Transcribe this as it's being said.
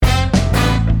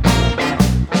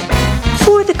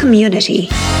community.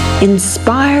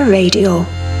 Inspire Radio.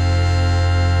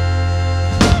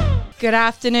 Good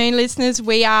afternoon, listeners.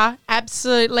 We are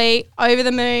absolutely over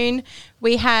the moon.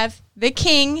 We have the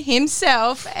king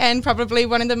himself and probably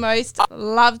one of the most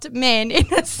loved men in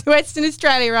Western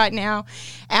Australia right now,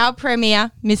 our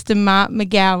Premier, Mr. Mark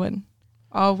McGowan.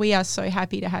 Oh, we are so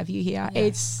happy to have you here. Yeah.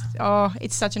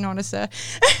 It's such an honour, sir.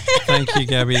 Thank you,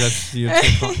 Gabby.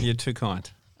 You're too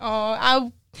kind.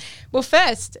 Well,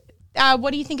 first,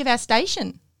 what do you think of our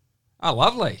station? Oh,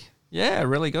 lovely. Yeah,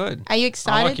 really good. Are you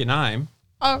excited? I like your name.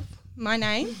 Oh, my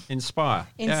name? Inspire.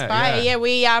 Yeah,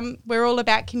 we're all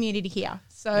about community here.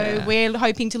 So we're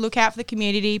hoping to look out for the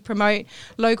community, promote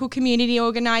local community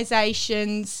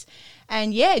organisations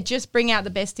and, just bring out the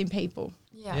best in people.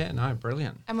 Yeah, no,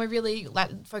 brilliant. And we're really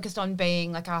focused on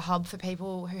being like a hub for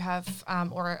people who have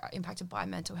or are impacted by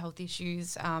mental health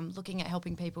issues, looking at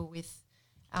helping people with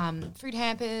food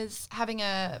hampers, having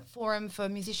a forum for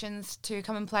musicians to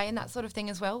come and play and that sort of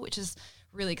thing as well, which is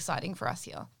really exciting for us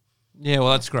here. Yeah, well,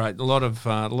 that's great. A lot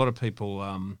of people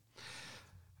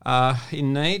are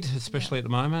in need, especially at the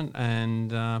moment,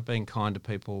 and being kind to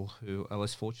people who are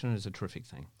less fortunate is a terrific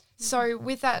thing. So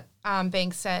with that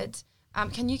being said,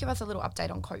 can you give us a little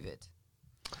update on COVID?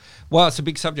 Well, it's a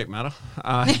big subject matter.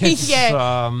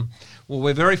 Well,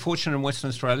 we're very fortunate in Western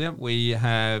Australia. We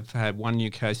have had one new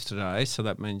case today, so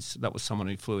that means that was someone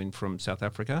who flew in from South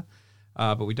Africa.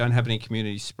 But we don't have any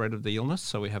community spread of the illness,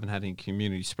 so we haven't had any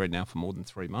community spread now for more than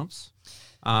 3 months.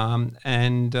 So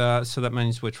that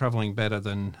means we're travelling better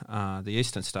than the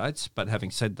eastern states, but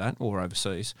having said that, or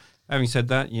overseas, having said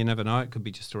that, you never know, it could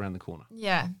be just around the corner.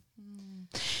 Yeah.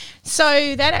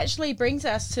 So that actually brings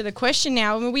us to the question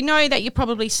now. I mean, we know that you're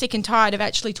probably sick and tired of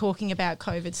actually talking about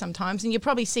COVID sometimes, and you're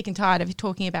probably sick and tired of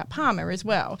talking about Palmer as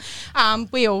well.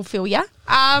 We all feel ya.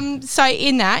 So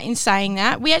in saying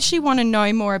that, we actually want to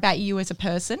know more about you as a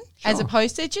person, as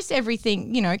opposed to just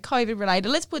everything, COVID related.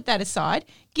 Let's put that aside,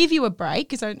 give you a break,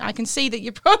 because I can see that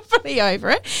you're probably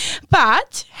over it.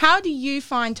 But how do you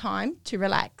find time to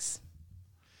relax?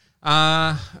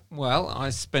 Well,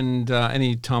 I spend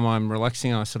any time I'm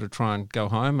relaxing, I sort of try and go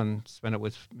home and spend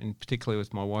it particularly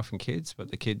with my wife and kids,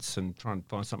 but the kids and try and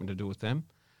find something to do with them.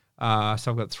 So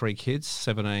I've got 3 kids,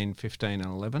 17, 15 and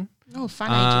 11. Oh,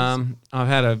 fun ages. I've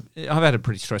had a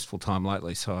pretty stressful time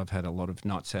lately, so I've had a lot of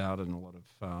nights out and a lot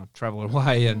of travel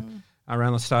away and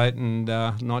around the state and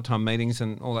nighttime meetings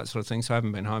and all that sort of thing. So I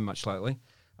haven't been home much lately.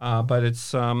 But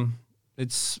it's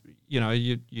you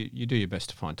do your best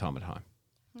to find time at home.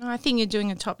 I think you're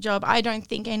doing a top job. I don't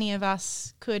think any of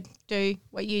us could do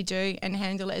what you do and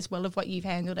handle it as well as what you've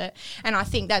handled it. And I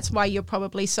think that's why you're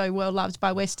probably so well loved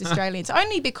by West Australians,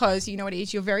 only because, you know what it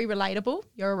is, you're very relatable.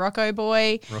 You're a Rocco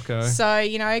boy. Rocco. So,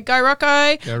 go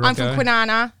Rocco. Go Rocco. I'm from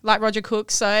Kwinana, like Roger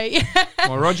Cook. So,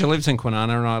 well, Roger lives in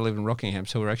Kwinana and I live in Rockingham.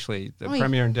 So we're actually, the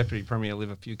Premier and Deputy Premier live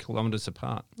a few kilometres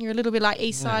apart. You're a little bit like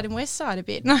East Side and West Side a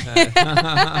bit.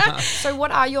 So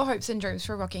what are your hopes and dreams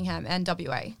for Rockingham and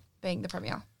WA being the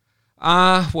Premier?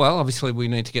 Well, obviously we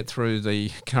need to get through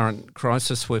the current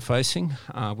crisis we're facing.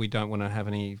 We don't want to have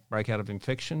any breakout of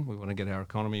infection. We want to get our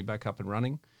economy back up and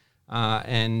running.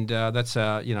 That's,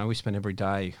 we spend every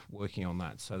day working on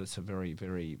that. So that's a very,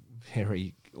 very,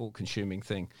 very all-consuming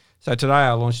thing. So today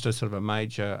I launched a sort of a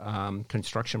major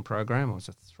construction program. It was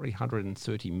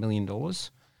 $330 million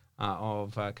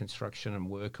of construction and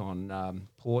work on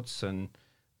ports and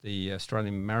the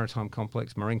Australian Maritime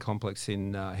Complex, Marine Complex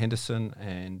in Henderson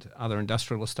and other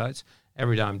industrial estates.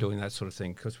 Every day I'm doing that sort of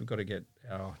thing because we've got to get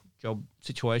our job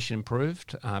situation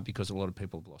improved because a lot of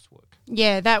people have lost work.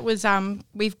 Yeah, that was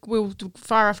we'll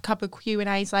fire off a couple of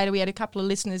Q&As later. We had a couple of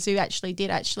listeners who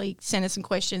did send us some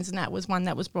questions, and that was one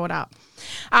that was brought up.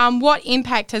 What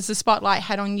impact has the spotlight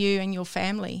had on you and your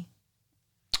family?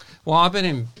 Well, I've been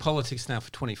in politics now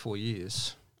for 24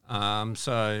 years.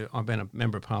 So I've been a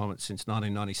Member of Parliament since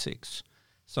 1996.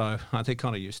 So they're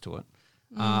kind of used to it.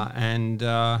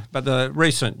 But the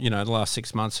recent, the last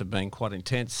 6 months have been quite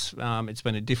intense. It's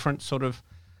been a different sort of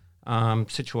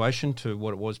situation to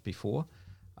what it was before.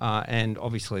 And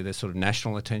obviously there's sort of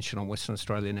national attention on Western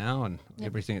Australia now and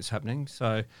everything that's happening.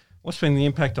 So what's been the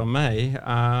impact on me?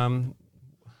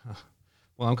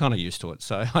 Well, I'm kind of used to it,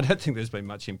 so I don't think there's been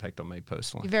much impact on me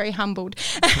personally. You're very humbled.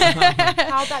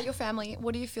 How about your family?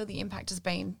 What do you feel the impact has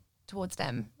been towards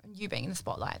them and you being in the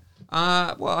spotlight?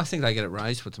 Well, I think they get it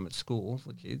raised with them at school,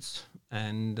 the kids,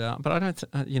 but I don't.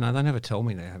 They never tell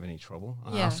me they have any trouble.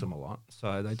 I ask them a lot,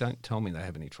 so they don't tell me they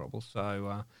have any trouble.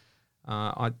 So,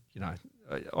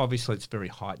 obviously it's very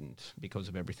heightened because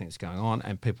of everything that's going on,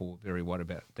 and people are very worried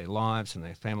about their lives and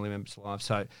their family members' lives.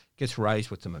 So it gets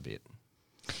raised with them a bit.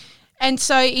 And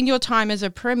so in your time as a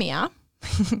Premier,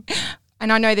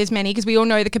 and I know there's many because we all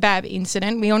know the kebab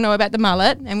incident. We all know about the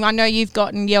mullet, and I know you've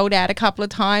gotten yelled at a couple of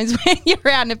times when you're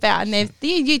out and about, and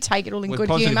you take it all in With good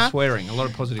positive humour. swearing, a lot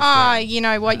of positive Oh, swearing. you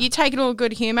know what? You take it all in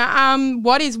good humour.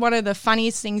 What is one of the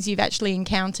funniest things you've actually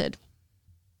encountered?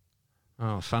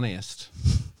 Oh, funniest.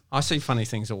 I see funny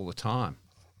things all the time.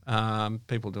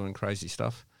 People doing crazy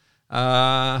stuff.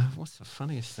 What's the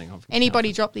funniest thing I've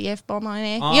Anybody drop the F-bomb on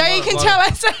air? Oh, Yeah, you can tell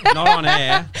us. Not on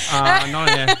air. Not on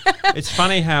air. It's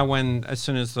funny how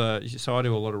so I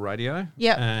do a lot of radio.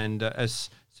 Yep. And as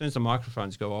soon as the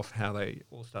microphones go off, how they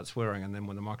all start swearing, and then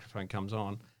when the microphone comes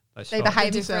on, they stop.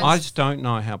 behave The themselves. I just don't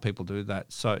know how people do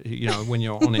that. So, when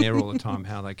you're on air all the time,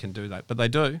 how they can do that. But they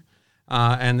do.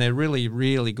 And they're really,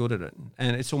 really good at it.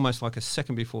 And it's almost like a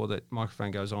second before that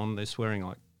microphone goes on, they're swearing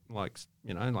like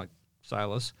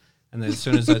sailors. And then as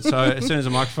soon as the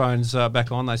microphone's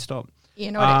back on, they stop.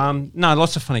 You know what No,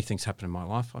 lots of funny things happen in my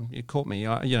life. You caught me.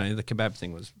 The kebab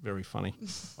thing was very funny.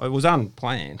 It was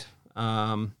unplanned.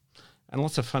 And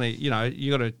lots of funny, you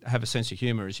got to have a sense of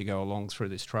humour as you go along through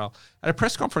this trail. At a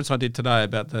press conference I did today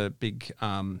about the big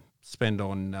spend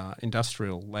on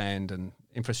industrial land and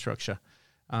infrastructure,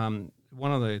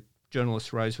 one of the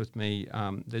journalists raised with me,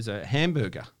 there's a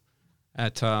hamburger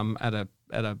at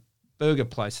a burger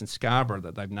place in Scarborough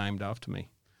that they've named after me.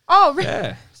 Oh, really?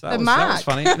 Yeah, so The that was Mark.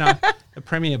 funny. The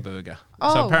Premier Burger.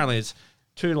 Oh. So apparently it's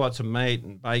 2 lots of meat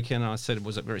and bacon. I said,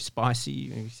 was it very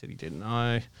spicy? And he said he didn't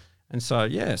know. And so,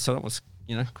 so that was,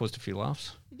 caused a few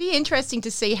laughs. It'd be interesting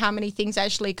to see how many things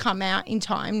actually come out in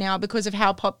time now because of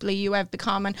how popular you have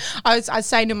become. And I was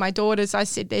saying to my daughters, I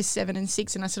said they're 7 and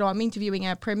 6, and I said, I'm interviewing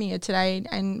our Premier today,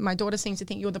 and my daughter seems to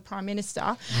think you're the Prime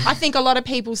Minister. I think a lot of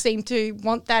people seem to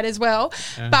want that as well.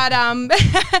 Yeah. But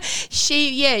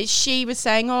she was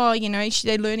saying,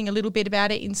 they're learning a little bit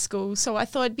about it in school. So I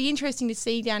thought it'd be interesting to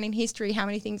see down in history how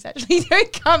many things actually do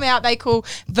come out they call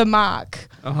the Mark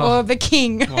or the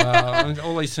King. Well,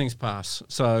 all these things pass.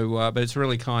 So, but it's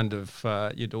really kind of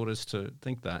your daughters to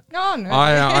think that. Oh, no.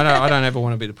 I don't ever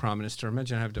want to be the Prime Minister.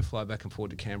 Imagine having to fly back and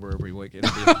forth to Canberra every week.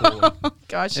 It'd be appalling.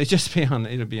 Gosh. It'd just be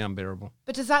it'd be unbearable.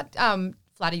 But does that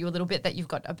flatter you a little bit that you've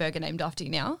got a burger named after you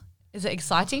now? Is it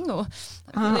exciting or?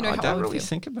 I don't really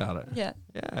think about it. Yeah.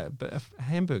 Yeah, but a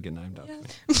hamburger named after me.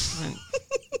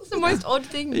 It's the most odd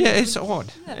thing. Yeah, it's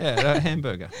odd. Yeah, a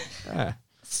hamburger. Yeah.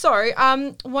 So,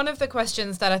 one of the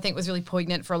questions that I think was really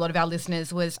poignant for a lot of our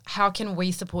listeners was, how can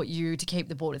we support you to keep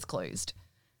the borders closed?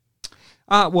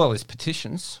 Well, there's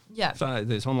petitions. Yeah. So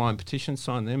there's online petitions.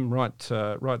 Sign them. Write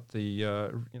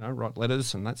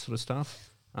letters and that sort of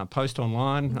stuff. Post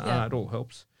online. Yeah. It all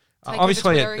helps. Take over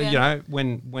Obviously, Twitter again.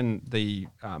 when the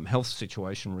health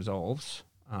situation resolves,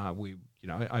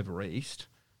 over east,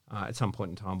 at some point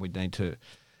in time, we'd need to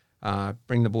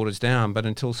bring the borders down. But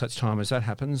until such time as that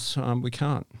happens, we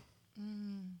can't.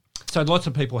 So lots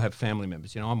of people have family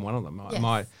members. I'm one of them.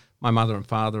 Yes. My mother and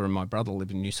father and my brother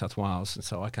live in New South Wales, and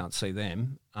so I can't see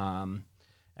them. And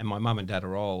my mum and dad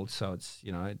are old, so it's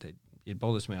it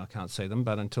bothers me I can't see them.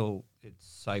 But until it's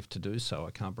safe to do so,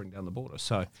 I can't bring down the border.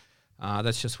 So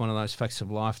that's just one of those facts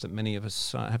of life that many of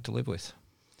us have to live with.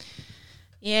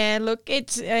 Yeah, look,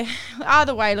 it's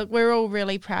either way, look, we're all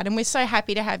really proud and we're so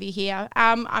happy to have you here.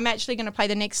 I'm actually going to play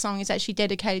the next song. It's actually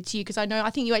dedicated to you because I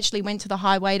think you actually went to the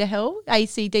Highway to Hell,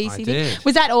 AC/DC. I did.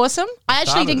 Was that awesome? I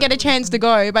actually didn't get a chance to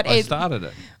go, but I started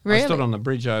it. Really? I stood on the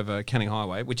bridge over Canning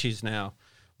Highway, which is now,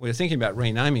 we're thinking about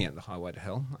renaming it the Highway to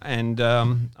Hell. And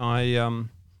I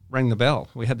rang the bell.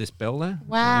 We had this bell there.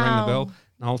 Wow. I rang the bell.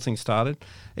 The whole thing started.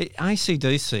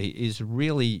 AC/DC is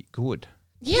really good.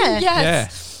 Yeah.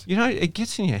 Yes. Yeah. It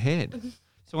gets in your head.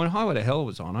 So when Highway to Hell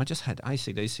was on, I just had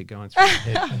AC/DC going through my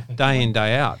head day in,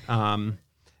 day out. And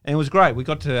it was great. We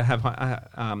got to have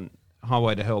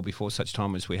Highway to Hell before such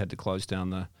time as we had to close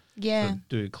down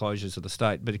do closures of the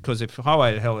state. But because if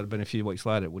Highway to Hell had been a few weeks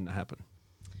later, it wouldn't have happened.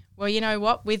 Well, you know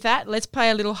what? With that, let's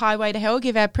play a little Highway to Hell,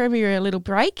 give our Premier a little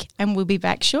break, and we'll be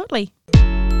back shortly.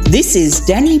 This is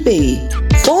Danny B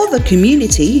for the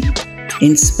community,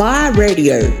 Inspire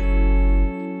Radio.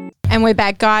 And we're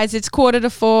back, guys. It's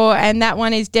 3:45, and that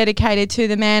one is dedicated to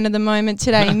the man of the moment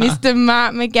today, Mr.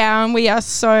 Mark McGowan. We are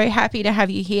so happy to have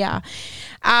you here.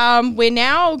 We're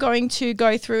now going to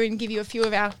go through and give you a few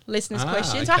of our listeners'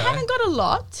 questions. Okay. I haven't got a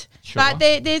lot, Sure. but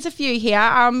there's a few here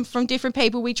from different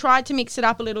people. We tried to mix it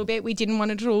up a little bit. We didn't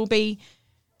want it to all be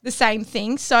the same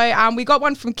thing. So we got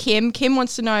one from Kim. Kim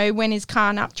wants to know, when is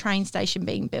Carnup train station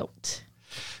being built?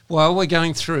 Well, we're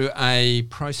going through a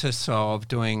process of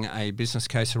doing a business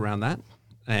case around that,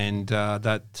 and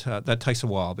that takes a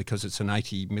while because it's an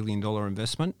 $80 million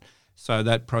investment. So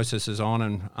that process is on,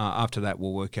 and after that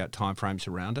we'll work out timeframes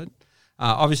around it.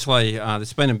 Obviously,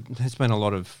 there's been a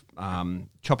lot of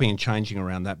chopping and changing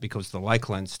around that because the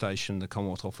Lakeland station, the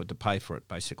Commonwealth offered to pay for it,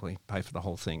 basically pay for the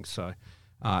whole thing. So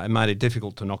it made it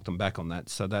difficult to knock them back on that.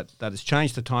 So that has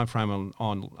changed the time frame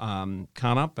on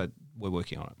Karnup, but we're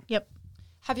working on it. Yep.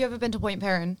 Have you ever been to Point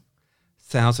Perrin?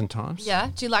 1,000 times. Yeah.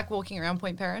 Do you like walking around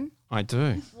Point Perrin? I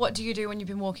do. What do you do when you've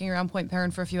been walking around Point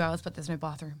Perrin for a few hours but there's no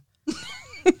bathroom?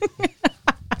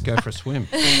 Go for a swim.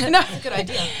 No, that's a good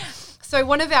idea. So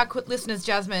one of our listeners,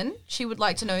 Jasmine, she would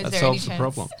like to know, is That there any solves the chance?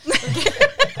 problem.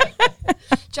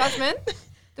 Jasmine,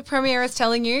 the Premier is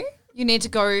telling you need to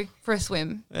go for a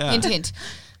swim. Yeah. Hint, hint.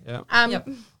 Yeah. Yep.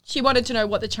 She wanted to know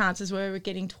what the chances were of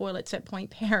getting toilets at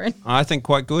Point Perrin. I think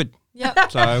quite good.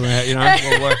 Yep. So,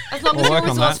 we'll work, As long as we'll you're work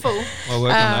on that. resourceful. We'll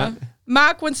work on that.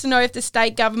 Mark wants to know if the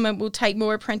state government will take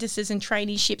more apprentices and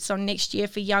traineeships on next year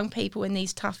for young people in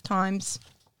these tough times.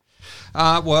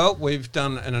 Well, we've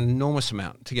done an enormous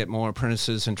amount to get more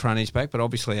apprentices and trainees back, but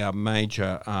obviously our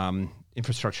major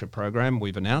infrastructure program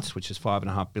we've announced, which is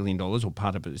 $5.5 billion, or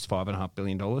part of it is $5.5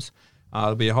 billion.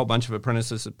 There'll be a whole bunch of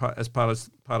apprentices as part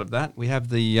of that. We have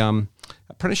the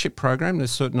apprenticeship program.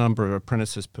 There's a certain number of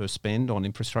apprentices per spend on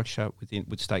infrastructure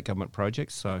with state government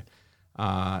projects. So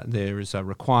there is a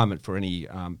requirement for any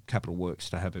capital works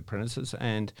to have apprentices.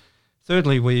 And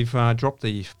thirdly, we've dropped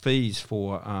the fees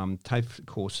for TAFE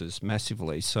courses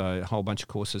massively. So a whole bunch of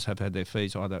courses have had their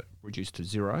fees either reduced to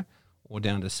zero or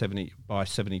down to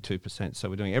 72%. So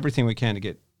we're doing everything we can to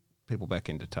get people back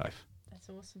into TAFE. That's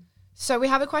awesome. So we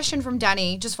have a question from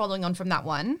Danny, just following on from that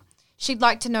one. She'd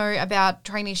like to know about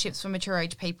traineeships for mature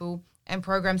age people and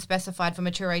programs specified for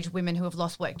mature age women who have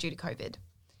lost work due to COVID.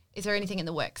 Is there anything in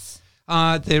the works?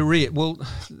 The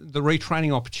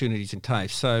retraining opportunities in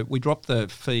TAFE. So we dropped the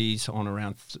fees on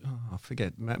around,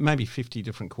 maybe 50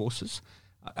 different courses,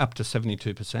 up to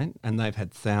 72%, and they've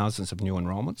had thousands of new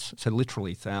enrolments. So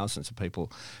literally thousands of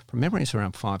people. From memory, it's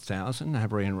around 5,000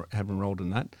 have enrolled in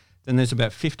that. Then there's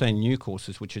about 15 new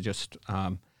courses, which are just,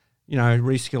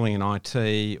 reskilling in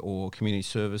IT or community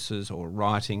services or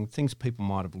writing, things people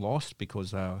might have lost because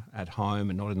they were at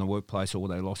home and not in the workplace, or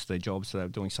they lost their jobs, so they were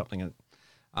doing something that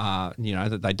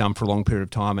they'd done for a long period of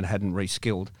time and hadn't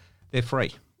reskilled. They're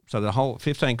free. So the whole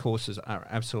 15 courses are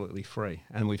absolutely free,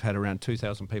 and we've had around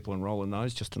 2,000 people enrol in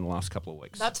those just in the last couple of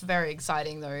weeks. That's very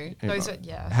exciting, though.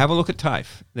 Have a look at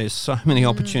TAFE. There's so many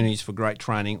opportunities for great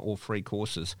training or free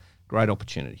courses. Great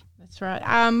opportunity. That's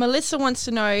right. Melissa wants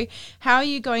to know, how are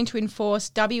you going to enforce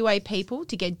WA people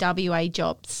to get WA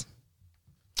jobs?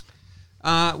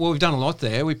 We've done a lot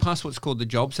there. We passed what's called the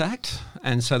Jobs Act,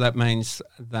 and so that means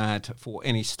that for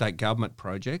any state government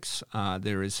projects,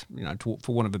 there is,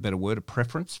 for want of a better word, a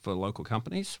preference for local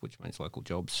companies, which means local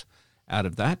jobs out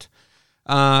of that.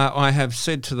 I have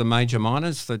said to the major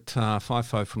miners that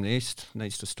FIFO from the east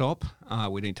needs to stop.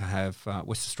 We need to have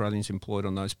West Australians employed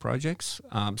on those projects.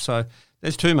 So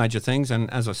there's two major things,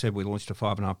 and as I said, we launched a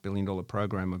 $5.5 billion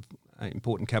program of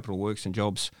important capital works and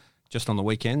jobs just on the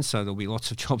weekends, so there'll be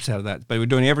lots of jobs out of that. But we're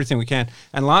doing everything we can.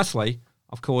 And lastly,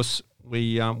 of course,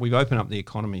 we've opened up the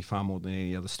economy far more than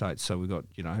any other state. So we've got,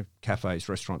 cafes,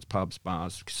 restaurants, pubs,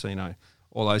 bars, casino,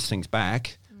 all those things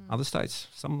back. Other states,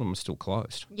 some of them are still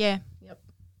closed. Yeah. Yep.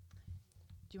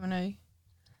 Do you want to?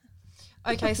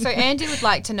 Okay, so Andy would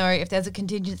like to know if there's a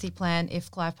contingency plan if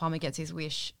Clive Palmer gets his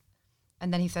wish.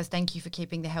 And then he says, thank you for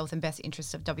keeping the health and best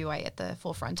interests of WA at the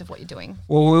forefront of what you're doing.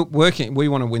 Well, we're working. We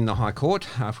want to win the High Court.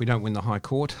 If we don't win the High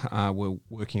Court, we're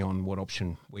working on what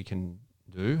option we can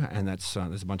do. And that's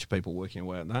there's a bunch of people working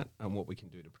away at that and what we can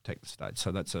do to protect the state.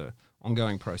 So that's an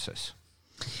ongoing process.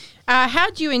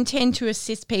 How do you intend to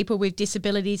assist people with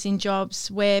disabilities in jobs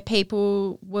where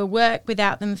people will work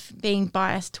without them being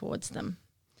biased towards them?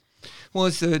 Well,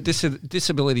 it's the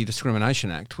Disability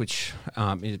Discrimination Act, which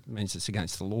it means it's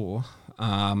against the law.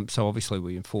 So obviously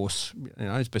we enforce,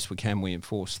 as best we can, we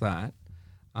enforce that.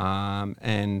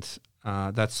 And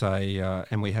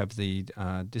we have the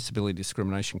Disability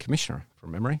Discrimination Commissioner,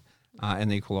 from memory, and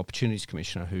the Equal Opportunities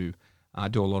Commissioner, who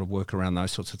do a lot of work around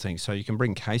those sorts of things. So you can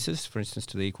bring cases, for instance,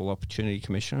 to the Equal Opportunity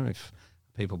Commissioner if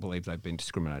people believe they've been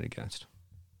discriminated against.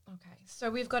 Okay, so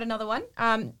we've got another one.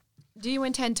 Do you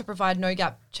intend to provide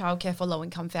no-gap childcare for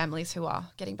low-income families who are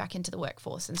getting back into the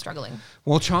workforce and struggling?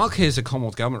 Well, childcare is a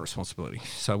Commonwealth Government responsibility,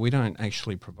 so we don't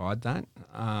actually provide that.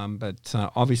 But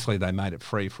obviously they made it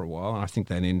free for a while, and I think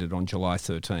that ended on July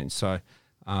 13. So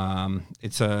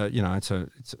it's a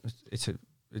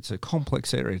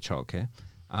complex area, childcare.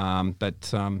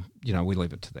 But we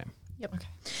leave it to them. Yep.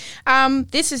 Okay.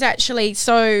 This is actually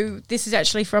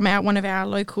from one of our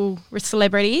local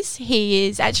celebrities. He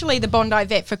is actually the Bondi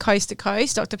vet for Coast to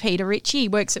Coast, Dr. Peter Ritchie. He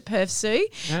works at Perth Zoo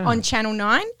on Channel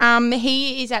 9.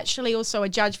 He is actually also a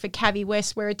judge for Cavi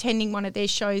West. We're attending one of their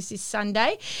shows this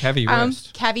Sunday. Cavi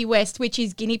West. Cavi West, which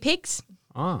is guinea pigs.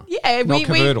 Oh. Yeah, not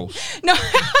cavoodles. No.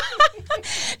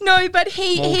 No, but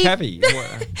Cavi.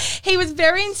 he was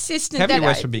very insistent Cavi that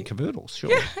West would be cavoodles, sure.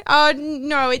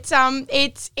 No,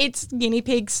 it's guinea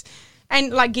pigs.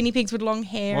 And like guinea pigs with long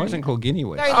hair. Why isn't it called Guinea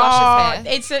West? Very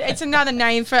luscious hair. It's another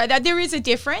name for that. There is a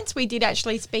difference. We did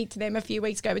actually speak to them a few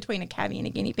weeks ago between a Cavi and a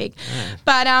guinea pig. Yeah.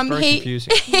 But Very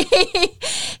confusing.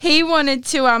 he wanted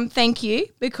to thank you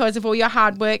because of all your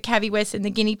hard work. Cavi West and the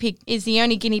Guinea Pig is the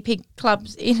only guinea pig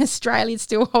clubs in Australia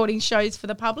still holding shows for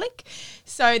the public.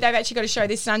 So they've actually got a show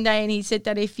this Sunday, and he said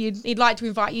that if he'd like to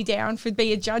invite you down for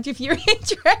be a judge if you're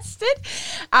interested.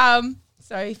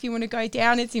 So if you want to go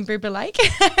down, it's in Bribra Lake.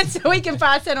 So we can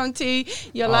pass that on to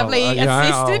your lovely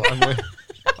assistant.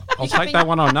 I'll take that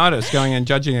one on notice, going and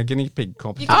judging a guinea pig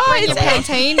competition. You can bring your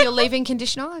Pantene, your leave-in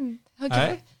conditioner, and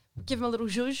give him a little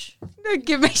zhuzh.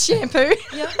 Give me shampoo.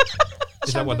 Yeah.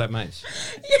 Is that what that means?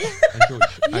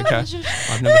 Okay.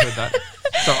 I've never heard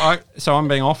that. So I'm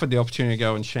being offered the opportunity to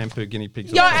go and shampoo guinea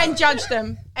pigs. Yeah, and judge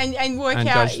them and work and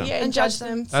out. Judge them. Yeah, and judge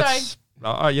them. That's,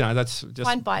 that's just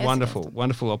Find bias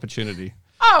wonderful opportunity.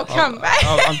 Oh, come back.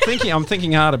 I'm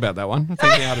thinking hard about that one.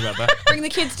 Bring the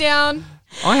kids down.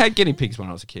 I had guinea pigs when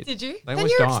I was a kid. Did you? They then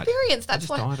always you're died. experienced. They That's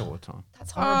just why. died all the time.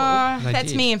 That's horrible. They That's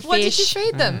did. me and fish. What did you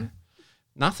feed them?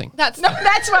 Nothing. That's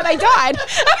why they died.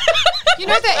 You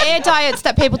know the air diets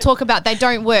that people talk about, they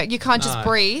don't work. You can't just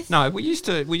breathe. No, we used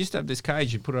to have this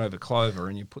cage. You put it over clover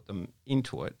and you put them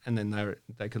into it, and then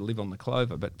they could live on the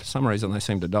clover. But for some reason, they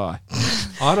seem to die.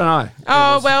 I don't know.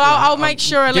 I'll make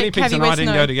sure I let guinea pigs Cavi and I West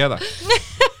didn't know. go together.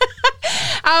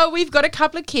 We've got a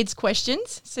couple of kids'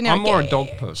 questions. So now I'm more a dog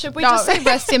person. Should we just say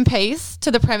rest in peace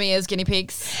to the Premier's guinea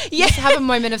pigs? Yeah. Just have a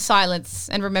moment of silence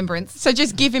and remembrance. So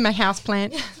just give him a house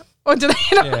plant. Or do they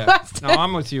not Yeah. last? No,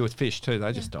 I'm with you with fish too.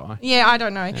 They just die. Yeah, I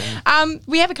don't know. Yeah.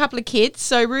 We have a couple of kids.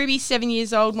 So Ruby, 7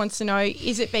 years old, wants to know: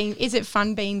 is it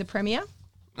fun being the Premier?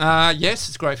 Yes,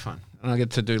 it's great fun, and I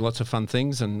get to do lots of fun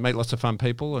things and meet lots of fun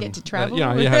people. And Get to travel. you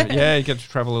get to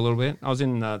travel a little bit. I was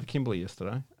in the Kimberley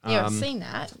yesterday. Yeah, I've seen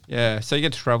that. Yeah, so you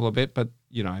get to travel a bit, but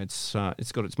it's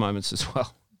got its moments as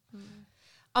well.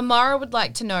 Amara would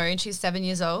like to know, and she's 7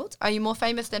 years old, are you more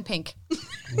famous than Pink?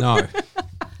 No.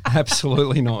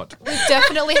 Absolutely not. We've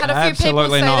definitely had a few people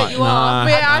say that you are.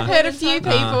 I've heard a few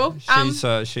people.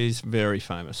 She's very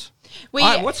famous. We-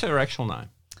 what's her actual name?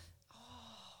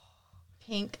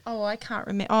 Pink. Oh, I can't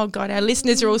remember. Oh, God, our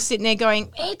listeners are all sitting there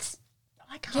going,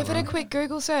 I can't Give it a quick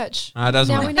Google search. It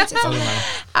doesn't Now matter. we need to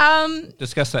Doesn't matter.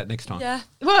 Discuss that next time. Yeah.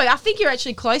 Well, I think you're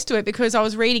actually close to it because I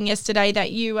was reading yesterday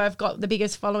that you have got the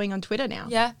biggest following on Twitter now.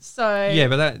 Yeah. So Yeah,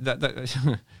 but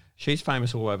that she's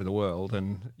famous all over the world,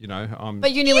 and I'm.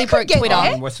 But you nearly broke get Twitter. there.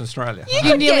 I'm in Western Australia.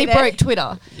 You nearly get there. broke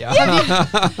Twitter.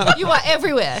 Yeah. You are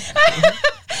everywhere.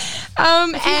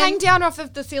 and If you hang down off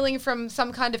of the ceiling from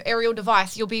some kind of aerial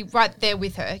device, you'll be right there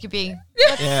with her. You'll be.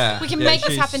 Yeah. We can make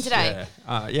this she's- happen today.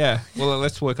 Yeah. Well,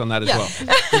 let's work on that as Yeah. well.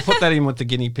 We'll put that in with the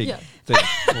guinea pig Yeah. thing.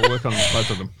 We'll work on both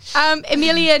of them.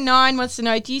 Amelia 9 wants to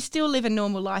know: do you still live a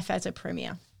normal life as a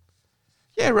Premier?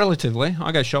 Yeah, relatively.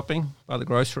 I go shopping, buy the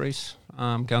groceries, go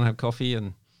and have coffee,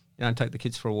 and take the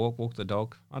kids for a walk the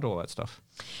dog. I do all that stuff.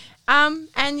 And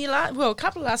a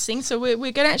couple of last things. So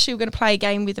we're going to play a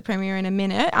game with the Premier in a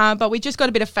minute. But we just got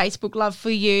a bit of Facebook love for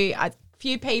you. A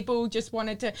few people just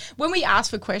wanted to. When we asked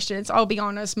for questions, I'll be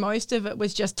honest, most of it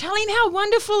was just tell him how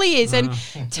wonderful he is and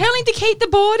tell him to keep the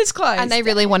borders closed. And they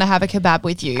really want to have a kebab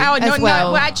with you as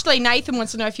well. Well, actually, Nathan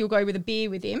wants to know if you'll go with a beer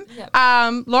with him. Yep.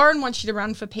 Lauren wants you to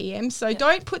run for PM, so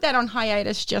don't put that on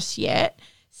hiatus just yet.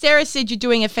 Sarah said you're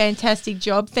doing a fantastic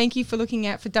job. Thank you for looking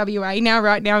out for WA.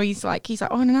 Right now he's like,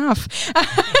 oh, enough.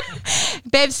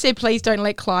 Bev said, please don't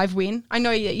let Clive win. I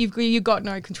know you've got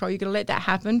no control. You're going to let that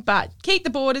happen, but keep the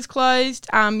borders closed.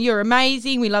 You're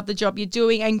amazing. We love the job you're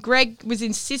doing. And Greg was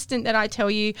insistent that I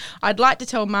tell you, I'd like to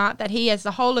tell Mark that he has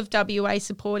the whole of WA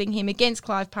supporting him against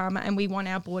Clive Palmer, and we want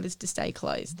our borders to stay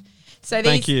closed. So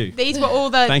Thank you. These were all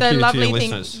the Thank you to lovely your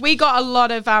things. listeners. We got a lot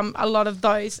of them,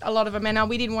 and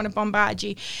we didn't want to bombard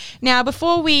you. Now,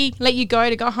 before we let you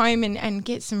go home and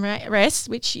get some rest,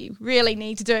 which you really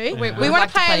need to do, we want like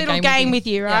to play a little game with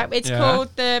you, right? Yeah. It's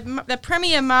called the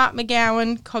Premier Mark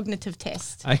McGowan Cognitive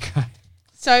Test. Okay.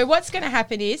 So what's going to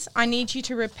happen is I need you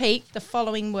to repeat the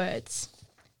following words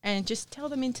and just tell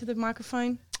them into the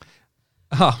microphone.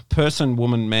 Person,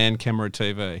 woman, man, camera,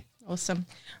 TV. Awesome.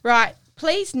 Right.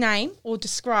 Please name or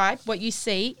describe what you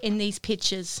see in these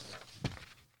pictures.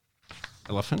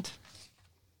 Elephant.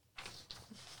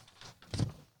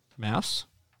 Mouse.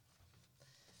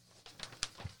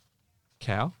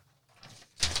 Cow.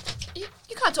 You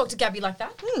can't talk to Gabby like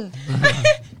that.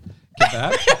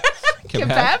 Kebab.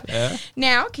 Kebab. Yeah.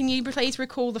 Now, can you please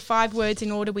recall the 5 words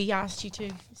in order we asked you to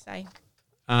say?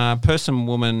 Person,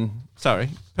 woman,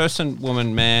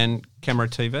 man, camera,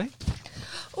 TV.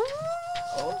 Ooh,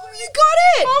 you got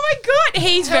it. Oh my God,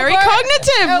 he's very Elbow.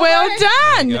 cognitive. Elbow. Well There you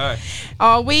done. go.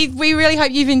 Oh, we really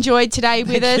hope you've enjoyed today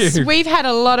with Thank us. you. We've had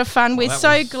a lot of fun. We're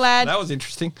glad. That was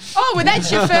interesting. Oh, well,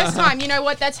 that's your first time. You know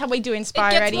what? That's how we do It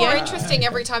Inspire gets Radio. more interesting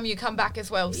every time you come back as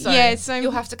well. So, Yeah, so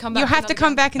you'll have to come back. You'll have to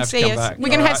come back and Have to see come us. back. We're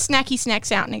going to All have right. snacky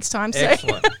snacks out next time. So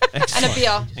Excellent. And a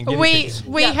beer. And guinea we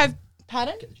pigs. have.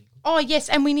 Pardon? Oh yes,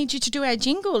 and we need you to do our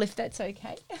jingle if that's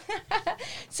okay.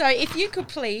 So if you could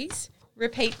please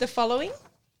repeat the following.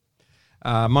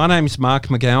 My name's Mark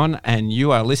McGowan, and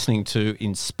you are listening to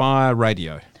Inspire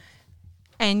Radio.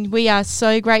 And we are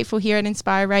so grateful here at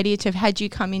Inspire Radio to have had you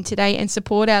come in today and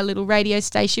support our little radio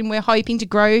station. We're hoping to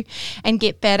grow and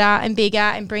get better and bigger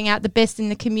and bring out the best in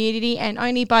the community. And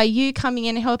only by you coming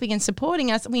in and helping and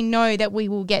supporting us, we know that we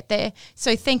will get there.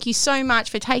 So thank you so much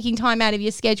for taking time out of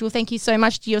your schedule. Thank you so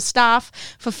much to your staff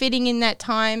for fitting in that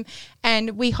time.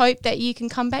 And we hope that you can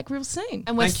come back real soon.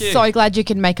 And we're Thank you. so glad you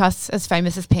can make us as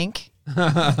famous as Pink.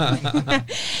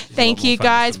 Thank you, more famous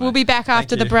guys. than We'll me. be back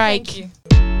after the you. break. Thank you.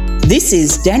 This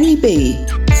is Danny B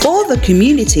for the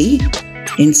community,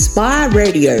 Inspire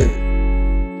Radio.